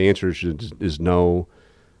the answer is no,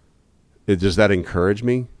 does that encourage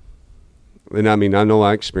me? And I mean, I know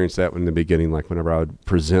I experienced that in the beginning, like whenever I would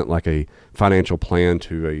present like a financial plan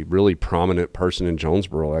to a really prominent person in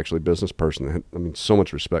Jonesboro, actually business person that had, so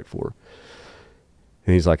much respect for.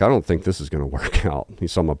 And he's like, I don't think this is going to work out. He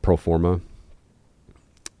saw my pro forma.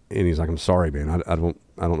 And he's like, I'm sorry, man. I don't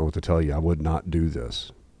know what to tell you. I would not do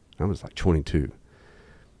this. I was like 22.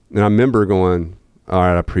 And I remember going, all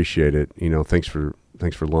right, I appreciate it. Thanks for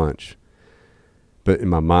lunch. But in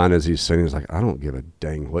my mind, as he's saying, he's like, I don't give a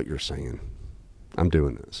dang what you're saying. I'm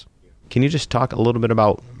doing this. Can you just talk a little bit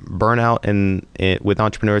about burnout with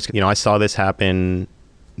entrepreneurs? I saw this happen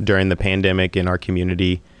during the pandemic in our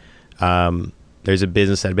community. There's a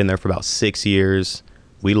business that had been there for about 6 years.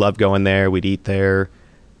 We loved going there. We'd eat there.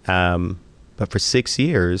 But for 6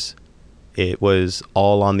 years, it was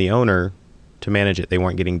all on the owner to manage it. They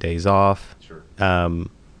weren't getting days off. Sure.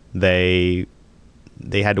 They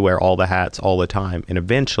had to wear all the hats all the time. And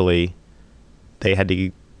eventually they had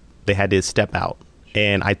to step out.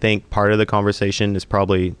 And I think part of the conversation is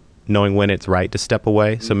probably knowing when it's right to step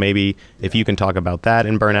away. So maybe if you can talk about that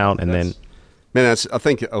and burnout and I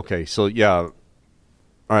think, okay. So yeah. All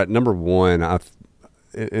right. Number one,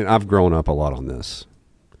 I've grown up a lot on this,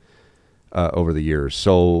 over the years.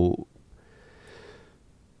 So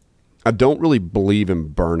I don't really believe in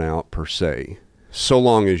burnout per se, so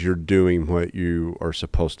long as you're doing what you are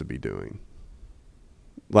supposed to be doing.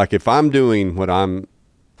 Like, if I'm doing what I'm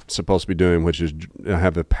supposed to be doing, which is I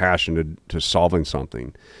have a passion to solving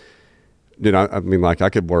something, then I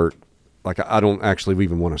could work, I don't actually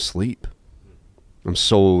even want to sleep. I'm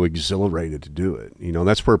so exhilarated to do it.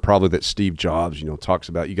 That's where probably that Steve Jobs, talks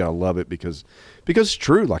about you got to love it because it's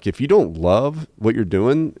true. Like, if you don't love what you're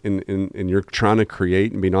doing and you're trying to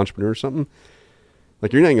create and be an entrepreneur or something,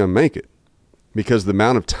 like, you're not going to make it, because the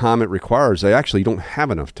amount of time it requires, they actually don't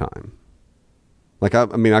have enough time. Like, I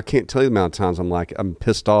can't tell you the amount of times I'm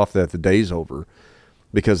pissed off that the day's over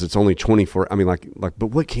because it's only 24.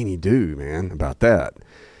 But what can you do, man, about that?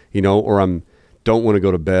 Or don't want to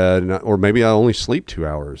go to bed, or maybe I only sleep 2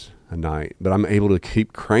 hours a night, but I'm able to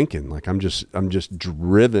keep cranking. Like, I'm just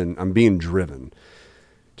driven. I'm being driven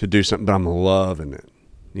to do something, but I'm loving it.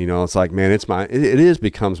 It's like, man, it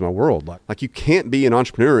becomes my world. Like you can't be an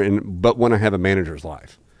entrepreneur but want to have a manager's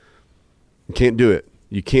life. You can't do it.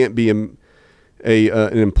 You can't be an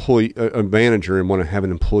employee, a manager, and want to have an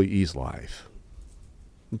employee's life.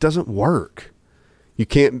 It doesn't work. You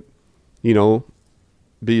can't,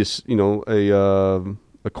 be a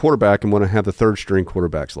quarterback and want to have the third string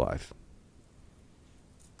quarterback's life.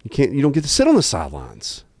 You don't get to sit on the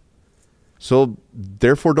sidelines. So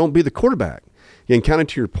therefore, don't be the quarterback. And kind of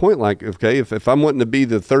to your point, like, okay, if I'm wanting to be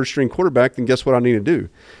the third string quarterback, then guess what I need to do?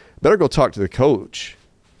 Better go talk to the coach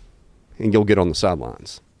and you'll get on the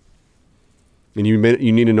sidelines. And you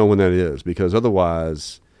need to know when that is, because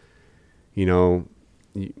otherwise, you are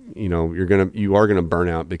going to burn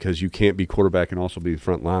out, because you can't be quarterback and also be the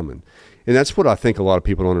front lineman. And that's what I think a lot of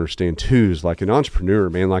people don't understand too, is like an entrepreneur,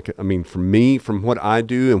 man, for me, from what I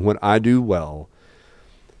do and what I do well,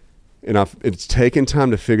 and it's taken time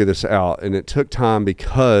to figure this out, and it took time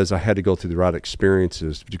because I had to go through the right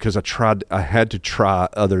experiences, because I had to try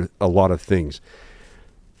a lot of things.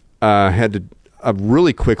 I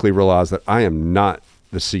really quickly realized that I am not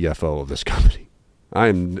the CFO of this company.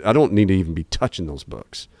 I don't need to even be touching those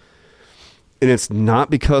books. And it's not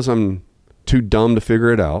because I'm too dumb to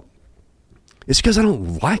figure it out. It's because I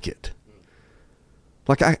don't like it.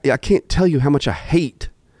 Like, I can't tell you how much I hate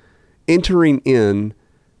entering in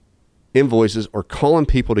invoices or calling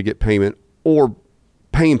people to get payment or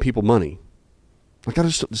paying people money. Like I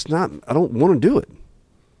don't want to do it.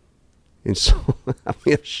 And so, I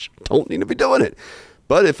mean, I don't need to be doing it.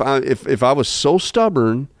 But if I was so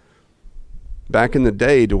stubborn back in the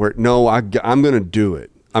day to where, no, I'm going to do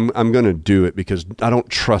it. I'm going to do it because I don't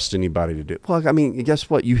trust anybody to do it. Well, I mean, guess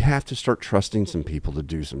what? You have to start trusting some people to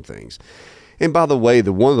do some things. And by the way,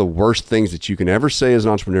 one of the worst things that you can ever say as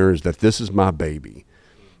an entrepreneur is that this is my baby.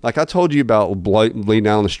 Like I told you about bleeding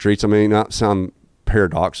down the streets. I may not sound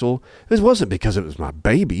paradoxical. It wasn't because it was my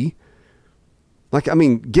baby. Like, I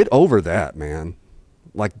mean, get over that, man.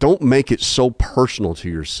 Like, don't make it so personal to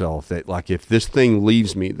yourself that, like, if this thing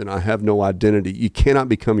leaves me, then I have no identity. You cannot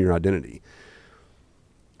become your identity.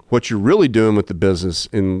 What you're really doing with the business,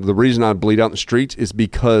 and the reason I bleed out in the streets is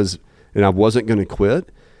because, and I wasn't going to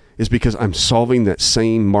quit, is because I'm solving that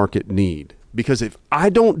same market need. Because if I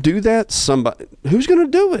don't do that, who's going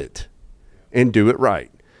to do it and do it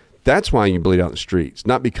right? That's why you bleed out in the streets,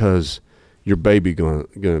 not because your baby going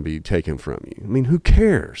to be taken from you. I mean, who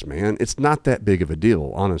cares, man? It's not that big of a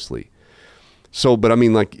deal, honestly. So, but I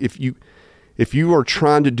mean, like if you are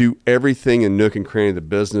trying to do everything in nook and cranny of the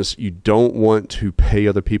business, you don't want to pay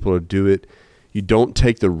other people to do it. You don't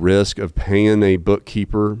take the risk of paying a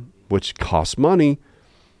bookkeeper, which costs money,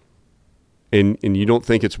 and you don't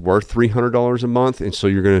think it's worth $300 a month, and so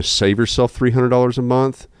you're going to save yourself $300 a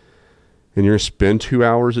month, and you're going to spend 2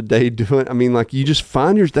 hours a day doing it. I mean, like you just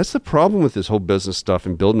find that's the problem with this whole business stuff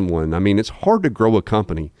and building one. I mean, it's hard to grow a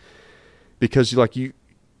company because you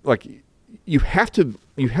have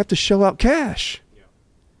to shell out cash,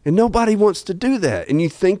 and nobody wants to do that. And you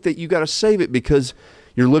think that you got to save it because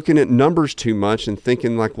you're looking at numbers too much and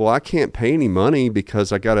thinking like, well, I can't pay any money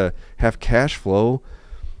because I got to have cash flow.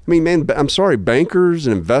 I mean, man, I'm sorry, bankers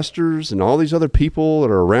and investors and all these other people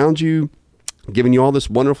that are around you giving you all this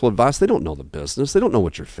wonderful advice, they don't know the business. They don't know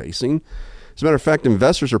what you're facing. As a matter of fact,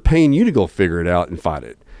 investors are paying you to go figure it out and fight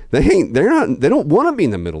it. They don't want to be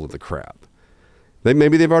in the middle of the crap.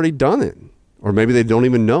 Maybe they've already done it, or maybe they don't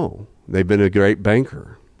even know. They've been a great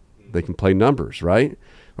banker. They can play numbers, right?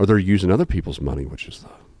 Or they're using other people's money, which is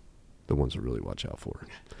the ones to really watch out for.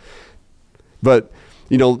 But,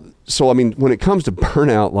 so I mean, when it comes to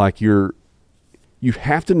burnout, like you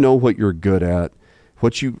have to know what you're good at,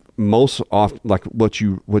 what you most often, like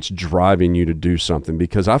what's driving you to do something.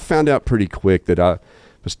 Because I found out pretty quick that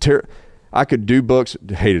I could do books,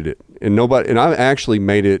 hated it, and I've actually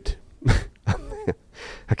made it.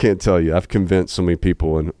 I can't tell you. I've convinced so many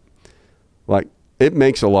people, and like it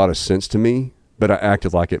makes a lot of sense to me, but I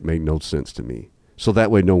acted like it made no sense to me. So that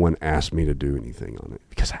way, no one asked me to do anything on it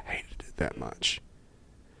because I hated it that much.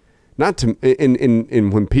 Not to,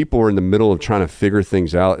 and when people are in the middle of trying to figure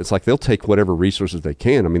things out, it's like they'll take whatever resources they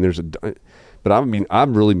can. I mean,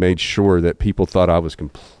 I've really made sure that people thought I was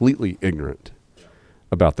completely ignorant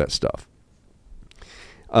about that stuff.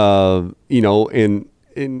 And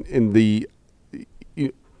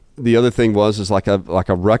the other thing is I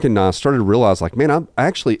recognized, started to realize, like, man, I'm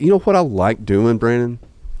actually, you know what I like doing, Brandon?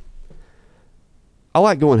 I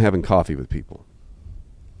like going and having coffee with people.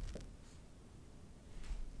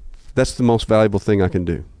 That's the most valuable thing I can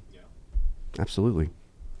do. Yeah. Absolutely.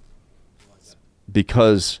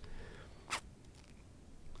 Because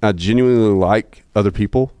I genuinely like other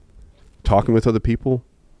people, talking with other people,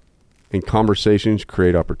 and conversations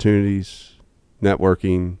create opportunities,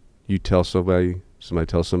 networking. You tell somebody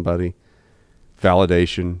tells somebody,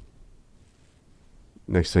 validation.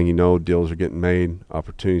 Next thing you know, deals are getting made,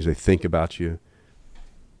 opportunities, they think about you.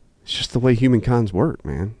 It's just the way humankind's work,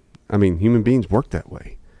 man. I mean, human beings work that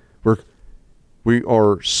way. We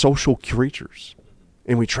are social creatures,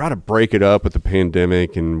 and we try to break it up with the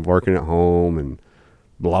pandemic and working at home and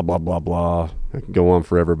blah, blah, blah, blah. I can go on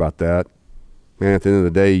forever about that. Man, at the end of the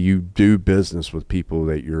day, you do business with people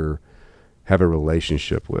that have a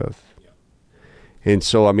relationship with. And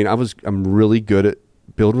so, I mean, I'm really good at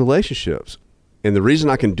building relationships. And the reason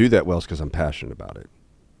I can do that well is because I'm passionate about it,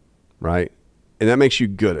 right? And that makes you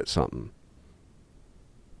good at something.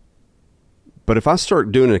 But if I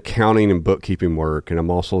start doing accounting and bookkeeping work, and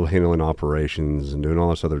I'm also handling operations and doing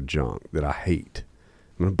all this other junk that I hate,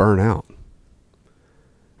 I'm going to burn out.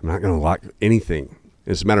 I'm not going to like anything.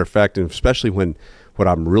 As a matter of fact, and especially when what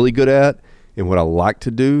I'm really good at and what I like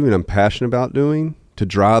to do and I'm passionate about doing to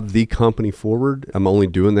drive the company forward, I'm only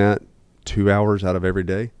doing that 2 hours out of every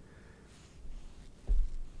day.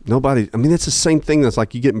 It's the same thing that's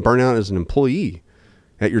like you getting burnt out as an employee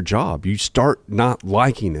at your job. You start not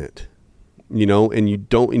liking it. And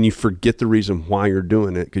you forget the reason why you're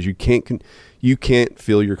doing it because you can't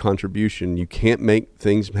feel your contribution. You can't make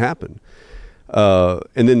things happen.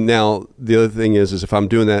 And then now the other thing is if I'm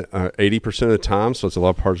doing that 80% of the time, so it's a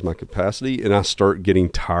lot of parts of my capacity, and I start getting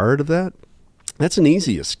tired of that, that's an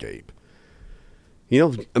easy escape.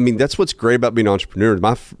 I mean, that's what's great about being an entrepreneur.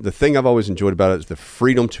 The thing I've always enjoyed about it is the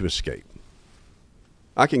freedom to escape.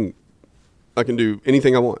 I can do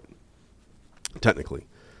anything I want, technically.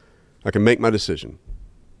 I can make my decision.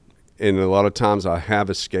 And a lot of times I have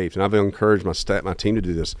escaped, and I've encouraged my team to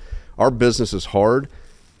do this. Our business is hard.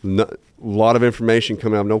 A lot of information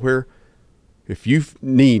coming out of nowhere. If you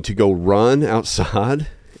need to go run outside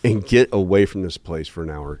and get away from this place for an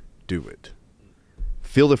hour, do it.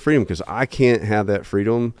 Feel the freedom, because I can't have that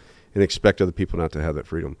freedom and expect other people not to have that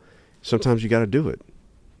freedom. Sometimes you got to do it,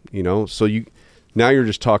 So now you're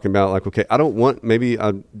just talking about like, okay, maybe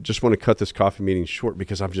I just want to cut this coffee meeting short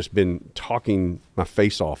because I've just been talking my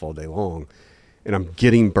face off all day long and I'm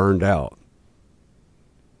getting burned out.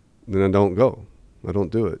 Then I don't go. I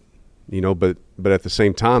don't do it, but at the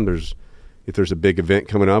same time, if there's a big event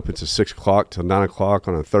coming up, it's a 6 o'clock to 9 o'clock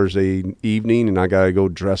on a Thursday evening and I got to go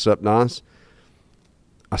dress up nice.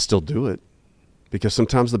 I still do it because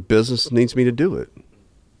sometimes the business needs me to do it.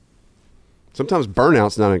 Sometimes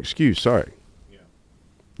burnout's not an excuse. Sorry.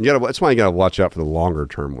 Yeah. That's why you got to watch out for the longer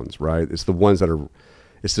term ones, right? It's the ones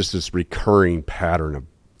it's just this recurring pattern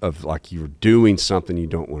of like you're doing something you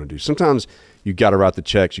don't want to do. Sometimes you got to write the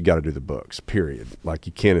checks, you got to do the books, period. Like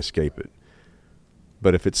you can't escape it.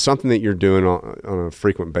 But if it's something that you're doing on a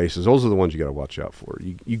frequent basis, those are the ones you got to watch out for.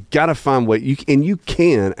 You got to find way, and you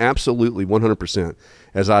can absolutely 100%,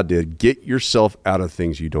 as I did, get yourself out of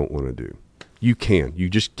things you don't want to do. You can. You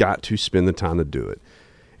just got to spend the time to do it.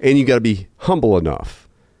 And you got to be humble enough.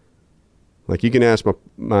 Like you can ask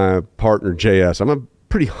my partner, JS, I'm a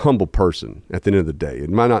pretty humble person at the end of the day. It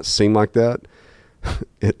might not seem like that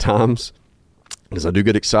at times, because I do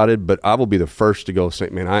get excited, but I will be the first to go say,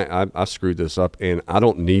 man, I screwed this up and I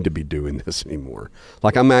don't need to be doing this anymore.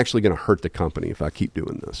 Like I'm actually going to hurt the company if I keep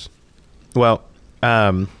doing this. Well,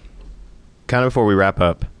 kind of before we wrap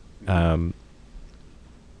up,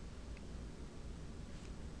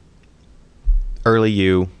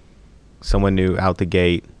 someone new out the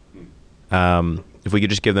gate, if we could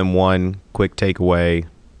just give them one quick takeaway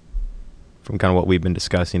from kind of what we've been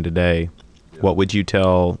discussing today, what would you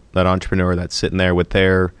tell that entrepreneur that's sitting there with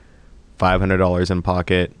their $500 in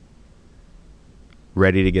pocket,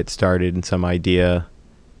 ready to get started in some idea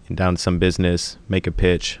and down some business, make a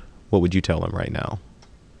pitch? What would you tell them right now?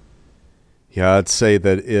 Yeah, I'd say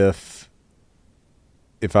that if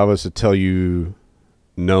I was to tell you,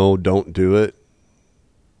 no, don't do it,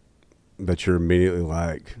 but you're immediately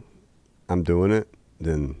like, I'm doing it,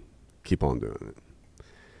 then keep on doing it.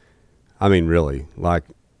 I mean, really, like,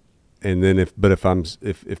 and then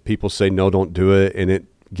if people say no, don't do it, and it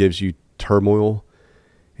gives you turmoil,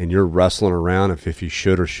 and you're wrestling around if you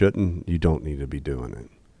should or shouldn't, you don't need to be doing it.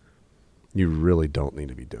 You really don't need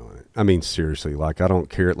to be doing it. I mean, seriously, like I don't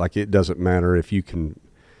care. Like it doesn't matter if you can.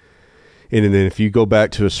 And then if you go back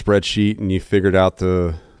to a spreadsheet and you figured out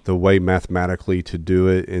the way mathematically to do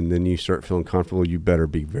it, and then you start feeling comfortable, you better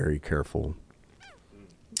be very careful.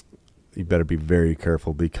 You better be very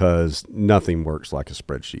careful because nothing works like a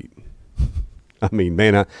spreadsheet. I mean,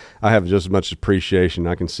 man, I have just as much appreciation.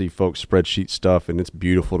 I can see folks' spreadsheet stuff, and it's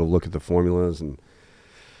beautiful to look at the formulas, and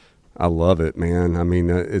I love it, man. I mean,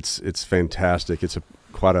 it's fantastic. It's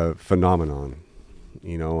quite a phenomenon,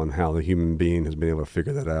 on how the human being has been able to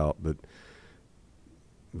figure that out.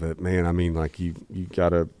 But man, I mean, like you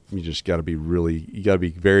just gotta be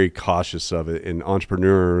very cautious of it. And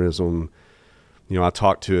entrepreneurism, I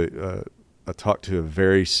talked to a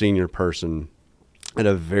very senior person at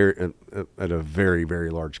a very, very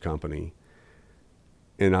large company.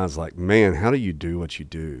 And I was like, man, how do you do what you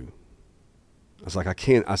do? I was like, I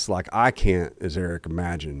can't, as Eric,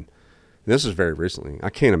 imagine. And this is very recently. I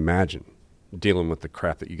can't imagine dealing with the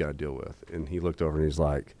crap that you got to deal with. And he looked over and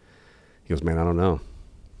he goes, man, I don't know.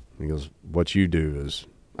 He goes, what you do is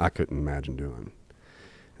I couldn't imagine doing.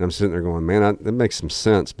 And I'm sitting there going, man, that makes some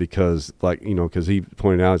sense because because he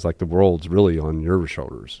pointed out, it's like the world's really on your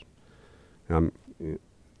shoulders. And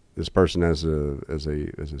this person as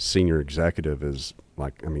a senior executive is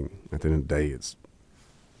like, I mean, at the end of the day, it's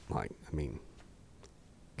like, I mean,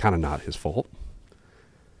 kind of not his fault.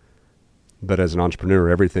 But as an entrepreneur,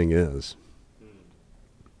 everything is.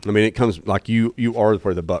 I mean, it comes like you are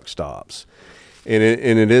where the buck stops. And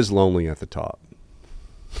it is lonely at the top.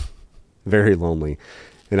 Very lonely.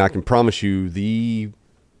 And I can promise you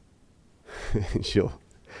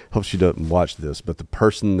hope she doesn't watch this, but the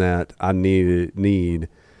person that I the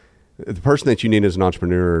person that you need as an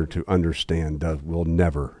entrepreneur to understand will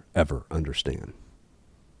never, ever understand.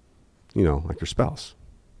 like your spouse.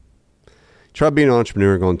 Try being an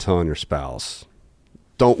entrepreneur and going telling your spouse,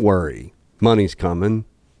 don't worry, money's coming.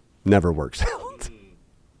 Never works out.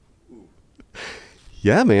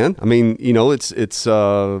 Yeah, man. I mean, it's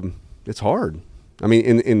hard. I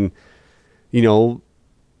mean,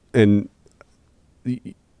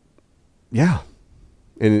 yeah.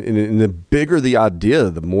 And the bigger the idea,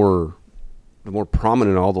 the more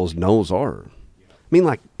prominent all those no's are. I mean,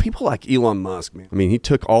 like people like Elon Musk, man. I mean, he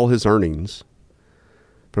took all his earnings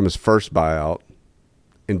from his first buyout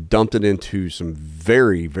and dumped it into some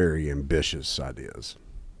very, very ambitious ideas,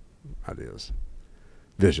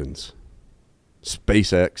 visions.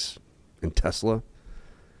 SpaceX and Tesla.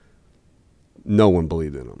 No one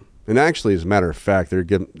believed in them. And actually, as a matter of fact,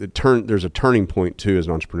 there's a turning point too as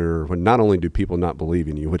an entrepreneur when not only do people not believe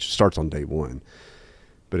in you, which starts on day 1,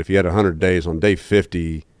 but if you had 100 days, on day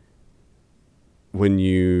 50, when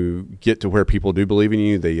you get to where people do believe in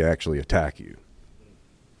you, they actually attack you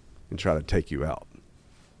and try to take you out.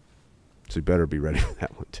 So you better be ready for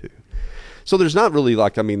that one too. So there's not really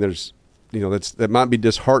there's, that might be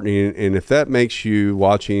disheartening. And if that makes you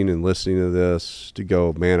watching and listening to this to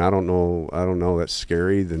go, man, I don't know, that's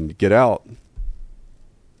scary, then get out.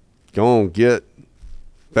 Go and get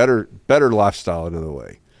better lifestyle another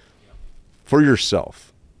way for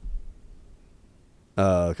yourself.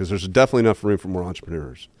 Because there's definitely enough room for more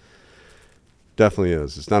entrepreneurs. Definitely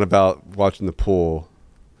is. It's not about watching the pool.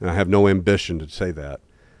 And I have no ambition to say that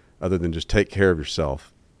other than just take care of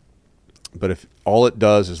yourself. But if all it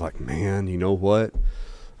does is like, man, you know what?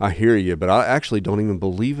 I hear you, but I actually don't even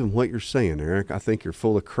believe in what you're saying, Eric. I think you're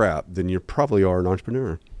full of crap. Then you probably are an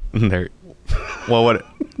entrepreneur. Well,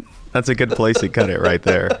 that's a good place to cut it right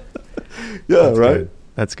there. Yeah, that's right? Good.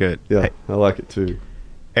 That's good. Yeah, I like it too.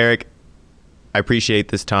 Eric, I appreciate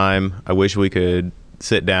this time. I wish we could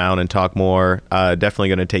sit down and talk more. Definitely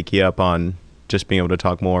going to take you up on just being able to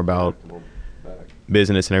talk more about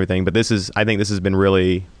business and everything. But I think this has been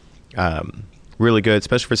really really good,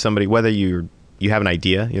 especially for somebody, whether you have an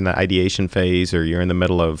idea in the ideation phase or you're in the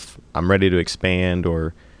middle of I'm ready to expand,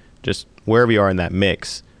 or just wherever you are in that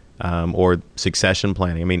mix, or succession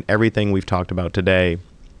planning. I mean, everything we've talked about today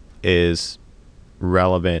is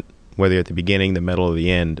relevant, whether you're at the beginning, the middle, or the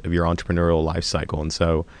end of your entrepreneurial life cycle. And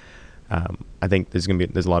so I think there's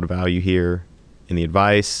a lot of value here in the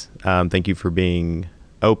advice. Thank you for being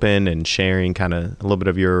open and sharing kind of a little bit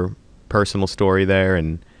of your personal story there,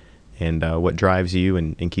 and what drives you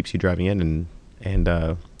and keeps you driving in,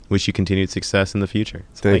 and wish you continued success in the future.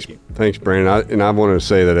 So Thanks, thank you. Thanks, Brandon. I want to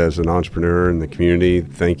say that as an entrepreneur in the community,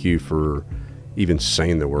 thank you for even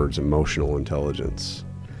saying the words emotional intelligence.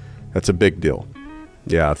 That's a big deal.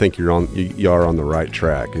 Yeah, I think you are on the right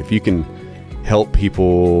track. If you can help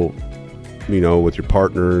people, with your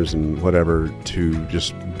partners and whatever, to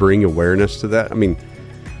just bring awareness to that. I mean,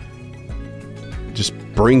 just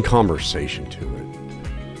bring conversation to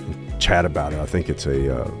it. Chat about it. I think it's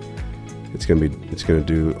going to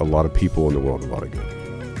do a lot of people in the world a lot of good.